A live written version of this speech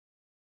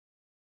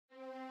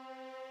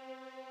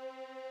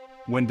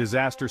When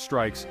disaster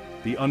strikes,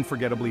 the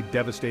unforgettably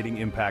devastating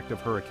impact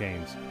of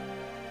hurricanes.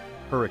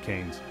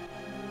 Hurricanes.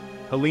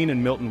 Helene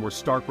and Milton were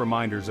stark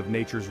reminders of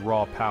nature's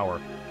raw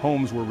power.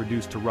 Homes were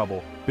reduced to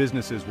rubble,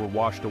 businesses were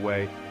washed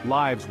away,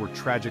 lives were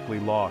tragically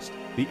lost.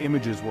 The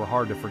images were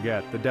hard to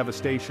forget, the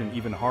devastation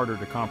even harder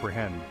to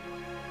comprehend.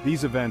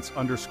 These events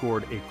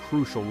underscored a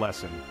crucial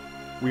lesson.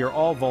 We are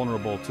all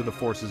vulnerable to the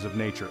forces of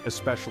nature,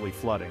 especially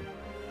flooding.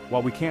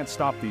 While we can't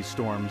stop these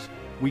storms,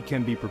 we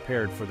can be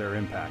prepared for their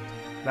impact.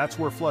 That's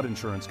where flood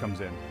insurance comes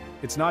in.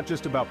 It's not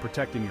just about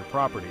protecting your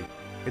property,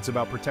 it's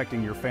about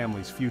protecting your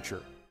family's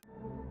future.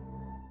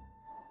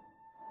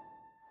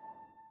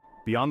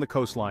 Beyond the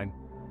coastline,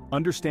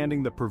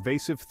 understanding the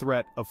pervasive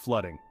threat of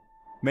flooding.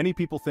 Many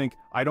people think,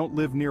 I don't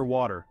live near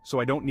water, so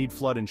I don't need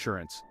flood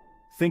insurance.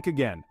 Think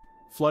again.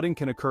 Flooding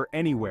can occur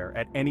anywhere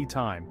at any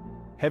time.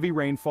 Heavy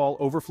rainfall,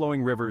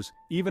 overflowing rivers,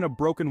 even a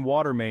broken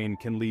water main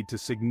can lead to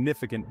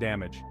significant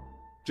damage.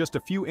 Just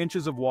a few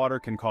inches of water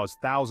can cause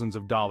thousands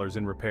of dollars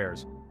in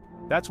repairs.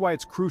 That's why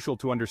it's crucial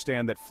to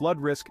understand that flood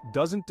risk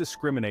doesn't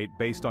discriminate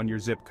based on your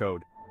zip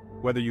code.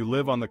 Whether you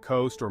live on the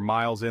coast or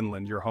miles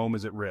inland, your home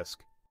is at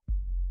risk.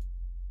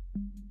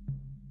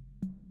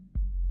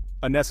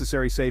 A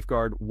necessary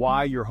safeguard: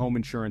 why your home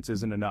insurance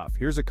isn't enough.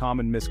 Here's a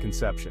common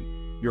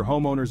misconception. Your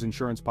homeowner's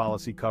insurance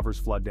policy covers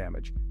flood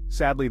damage.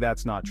 Sadly,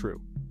 that's not true.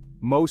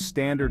 Most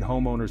standard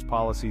homeowners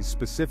policies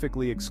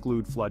specifically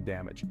exclude flood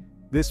damage.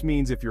 This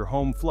means if your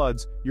home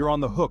floods, you're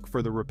on the hook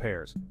for the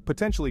repairs,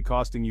 potentially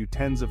costing you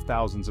tens of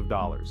thousands of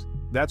dollars.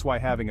 That's why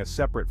having a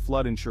separate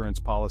flood insurance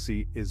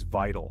policy is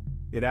vital.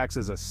 It acts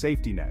as a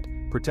safety net,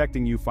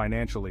 protecting you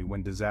financially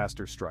when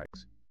disaster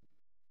strikes.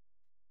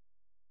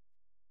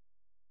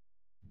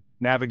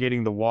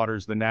 Navigating the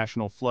waters, the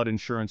National Flood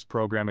Insurance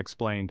Program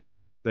explained.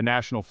 The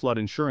National Flood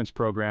Insurance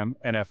Program,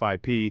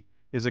 NFIP,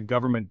 is a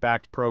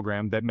government-backed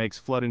program that makes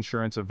flood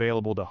insurance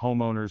available to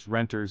homeowners,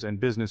 renters, and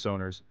business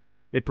owners.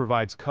 It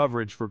provides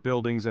coverage for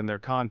buildings and their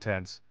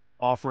contents,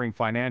 offering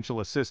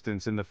financial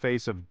assistance in the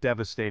face of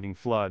devastating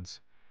floods.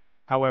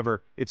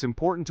 However, it's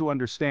important to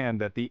understand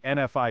that the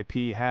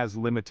NFIP has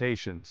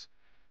limitations.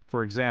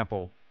 For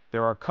example,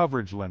 there are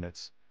coverage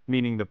limits,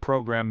 meaning the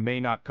program may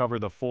not cover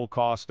the full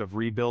cost of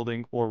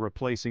rebuilding or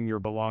replacing your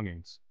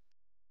belongings.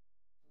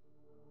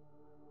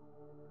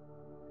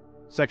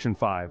 Section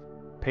 5.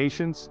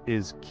 Patience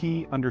is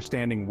key.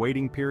 Understanding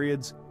waiting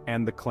periods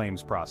and the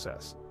claims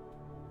process.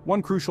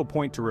 One crucial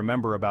point to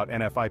remember about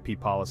NFIP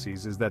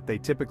policies is that they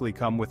typically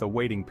come with a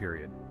waiting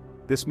period.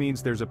 This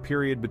means there's a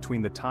period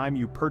between the time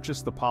you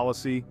purchase the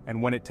policy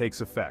and when it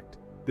takes effect.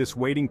 This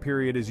waiting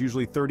period is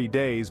usually 30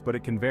 days, but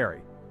it can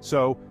vary.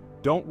 So,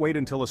 don't wait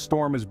until a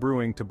storm is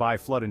brewing to buy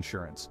flood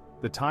insurance.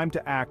 The time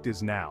to act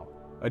is now.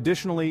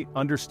 Additionally,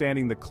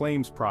 understanding the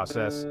claims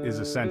process is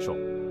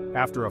essential.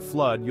 After a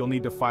flood, you'll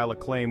need to file a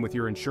claim with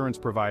your insurance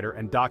provider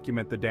and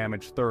document the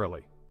damage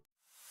thoroughly.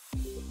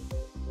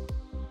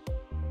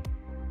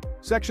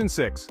 Section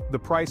 6. The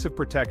price of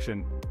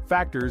protection.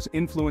 Factors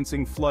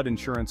influencing flood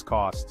insurance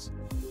costs.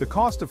 The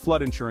cost of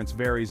flood insurance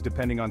varies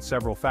depending on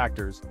several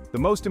factors, the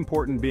most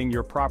important being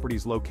your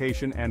property's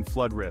location and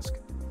flood risk.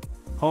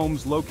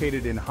 Homes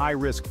located in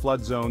high-risk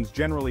flood zones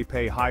generally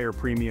pay higher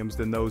premiums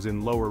than those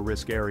in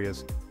lower-risk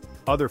areas.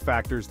 Other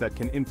factors that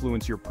can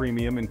influence your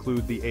premium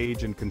include the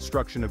age and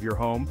construction of your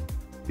home,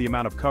 the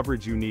amount of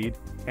coverage you need,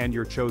 and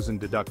your chosen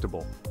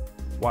deductible.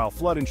 While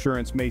flood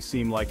insurance may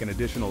seem like an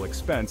additional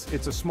expense,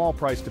 it's a small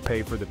price to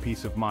pay for the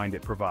peace of mind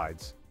it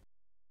provides.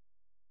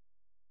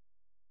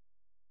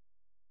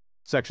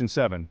 Section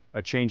 7.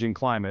 A changing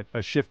climate,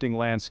 a shifting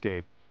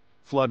landscape,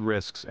 flood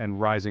risks, and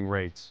rising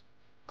rates.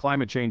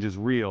 Climate change is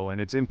real, and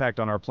its impact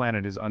on our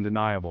planet is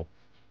undeniable.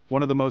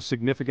 One of the most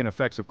significant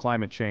effects of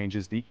climate change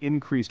is the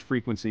increased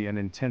frequency and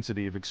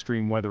intensity of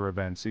extreme weather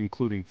events,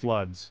 including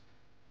floods.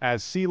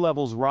 As sea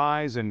levels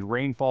rise and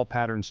rainfall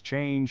patterns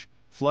change,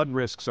 flood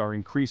risks are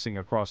increasing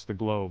across the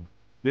globe.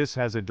 This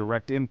has a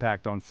direct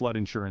impact on flood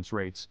insurance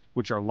rates,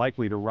 which are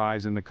likely to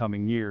rise in the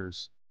coming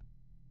years.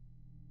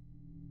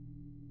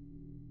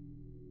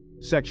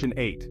 Section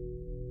 8.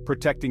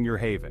 Protecting your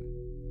haven.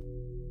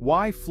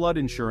 Why flood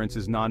insurance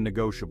is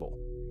non-negotiable.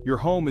 Your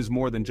home is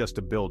more than just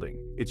a building.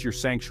 It's your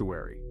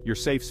sanctuary, your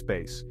safe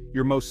space,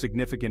 your most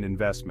significant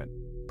investment.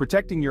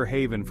 Protecting your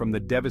haven from the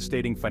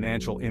devastating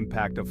financial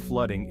impact of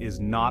flooding is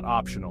not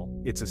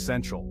optional, it's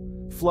essential.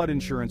 Flood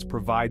insurance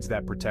provides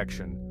that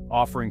protection,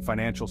 offering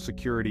financial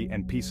security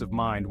and peace of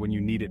mind when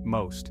you need it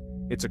most.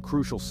 It's a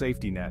crucial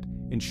safety net,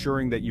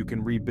 ensuring that you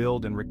can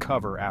rebuild and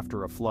recover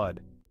after a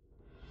flood.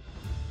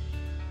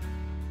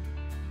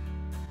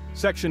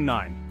 Section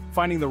 9.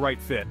 Finding the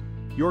right fit.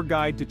 Your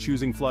guide to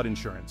choosing flood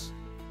insurance.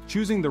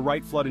 Choosing the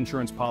right flood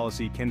insurance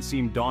policy can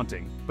seem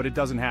daunting, but it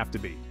doesn't have to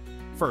be.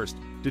 First,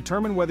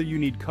 determine whether you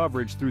need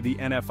coverage through the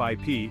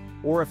NFIP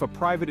or if a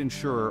private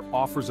insurer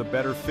offers a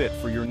better fit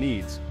for your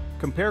needs.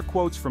 Compare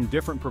quotes from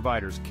different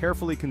providers,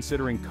 carefully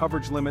considering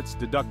coverage limits,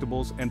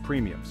 deductibles, and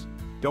premiums.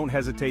 Don't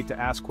hesitate to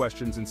ask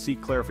questions and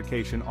seek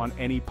clarification on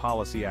any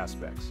policy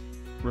aspects.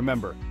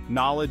 Remember,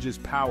 knowledge is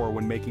power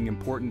when making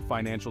important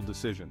financial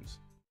decisions.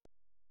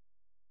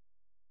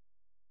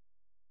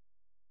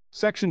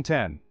 Section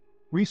 10.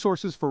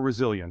 Resources for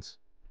resilience.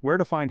 Where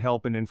to find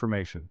help and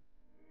information.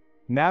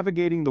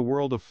 Navigating the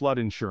world of flood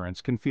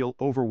insurance can feel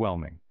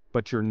overwhelming,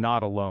 but you're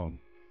not alone.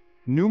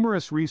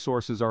 Numerous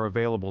resources are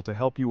available to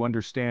help you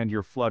understand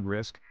your flood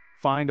risk,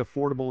 find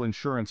affordable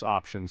insurance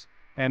options,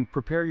 and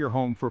prepare your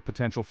home for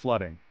potential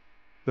flooding.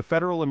 The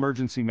Federal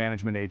Emergency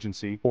Management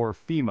Agency, or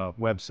FEMA,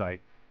 website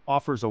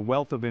offers a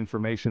wealth of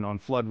information on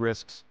flood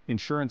risks,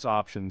 insurance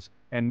options,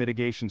 and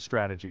mitigation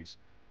strategies.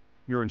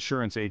 Your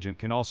insurance agent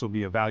can also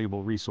be a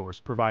valuable resource,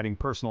 providing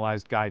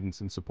personalized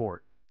guidance and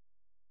support.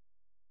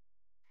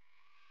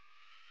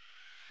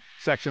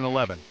 Section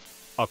 11.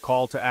 A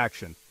call to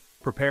action.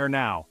 Prepare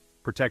now,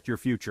 protect your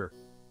future.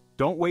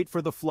 Don't wait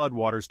for the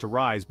floodwaters to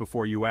rise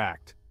before you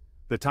act.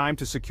 The time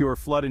to secure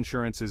flood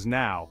insurance is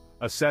now.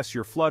 Assess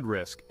your flood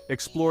risk,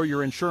 explore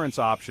your insurance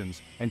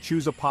options, and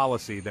choose a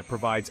policy that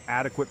provides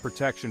adequate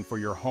protection for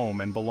your home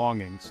and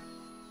belongings.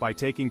 By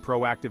taking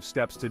proactive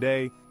steps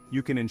today,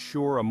 you can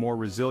ensure a more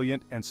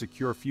resilient and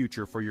secure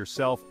future for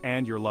yourself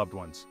and your loved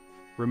ones.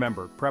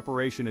 Remember,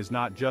 preparation is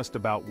not just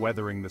about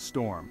weathering the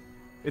storm.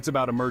 It's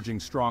about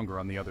emerging stronger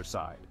on the other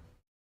side.